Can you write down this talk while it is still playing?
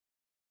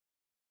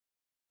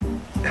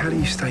How do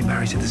you stay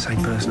married to the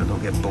same person and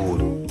not get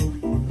bored?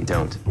 You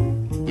don't.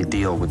 You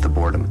deal with the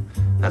boredom.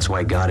 That's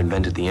why God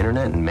invented the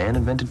internet and man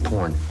invented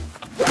porn.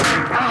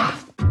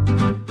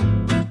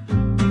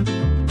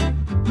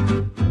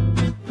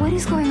 What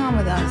is going on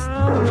with us?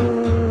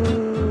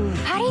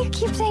 How do you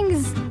keep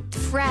things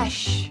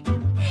fresh?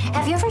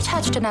 Have you ever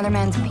touched another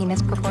man's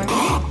penis before?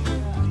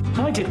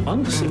 I did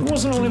once. It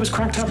wasn't all it was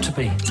cracked up to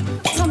be.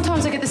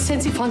 Sometimes I get the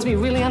sense he finds me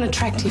really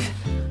unattractive.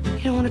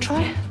 You don't want to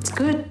try? It's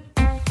good.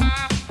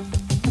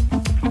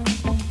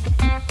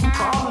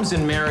 Problems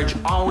in marriage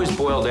always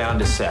boil down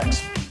to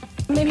sex.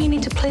 Maybe you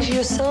need to pleasure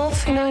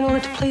yourself, in order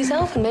to please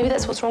Alf, and maybe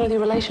that's what's wrong with your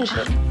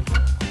relationship.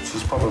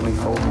 She's probably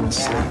fallen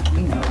asleep.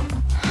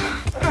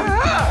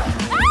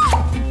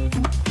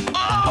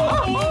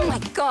 Oh my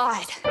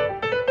God!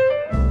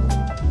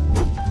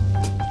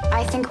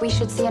 I think we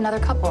should see another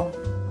couple.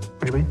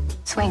 What do you mean?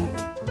 Swing.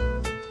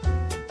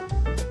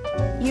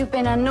 You've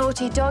been a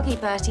naughty doggy,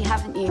 Bertie,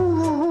 haven't you?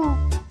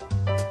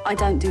 I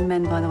don't do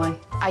men, by the way.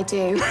 I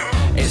do.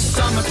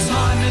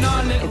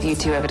 Have you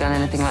two ever done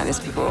anything like this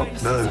before?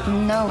 No.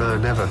 No. No,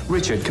 never.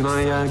 Richard, can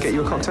I get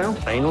you a cocktail?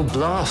 Anal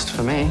blast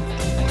for me.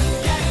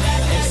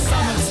 It's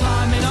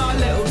summertime in our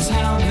little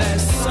town.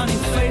 There's sunny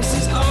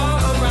faces all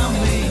around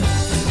me.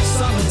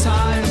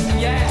 Summertime,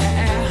 yeah.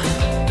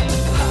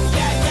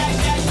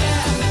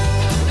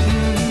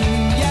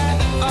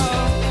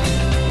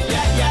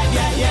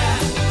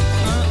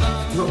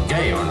 You're not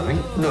gay or anything?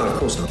 No, of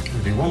course not.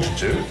 If you wanted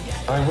to.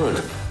 I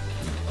would.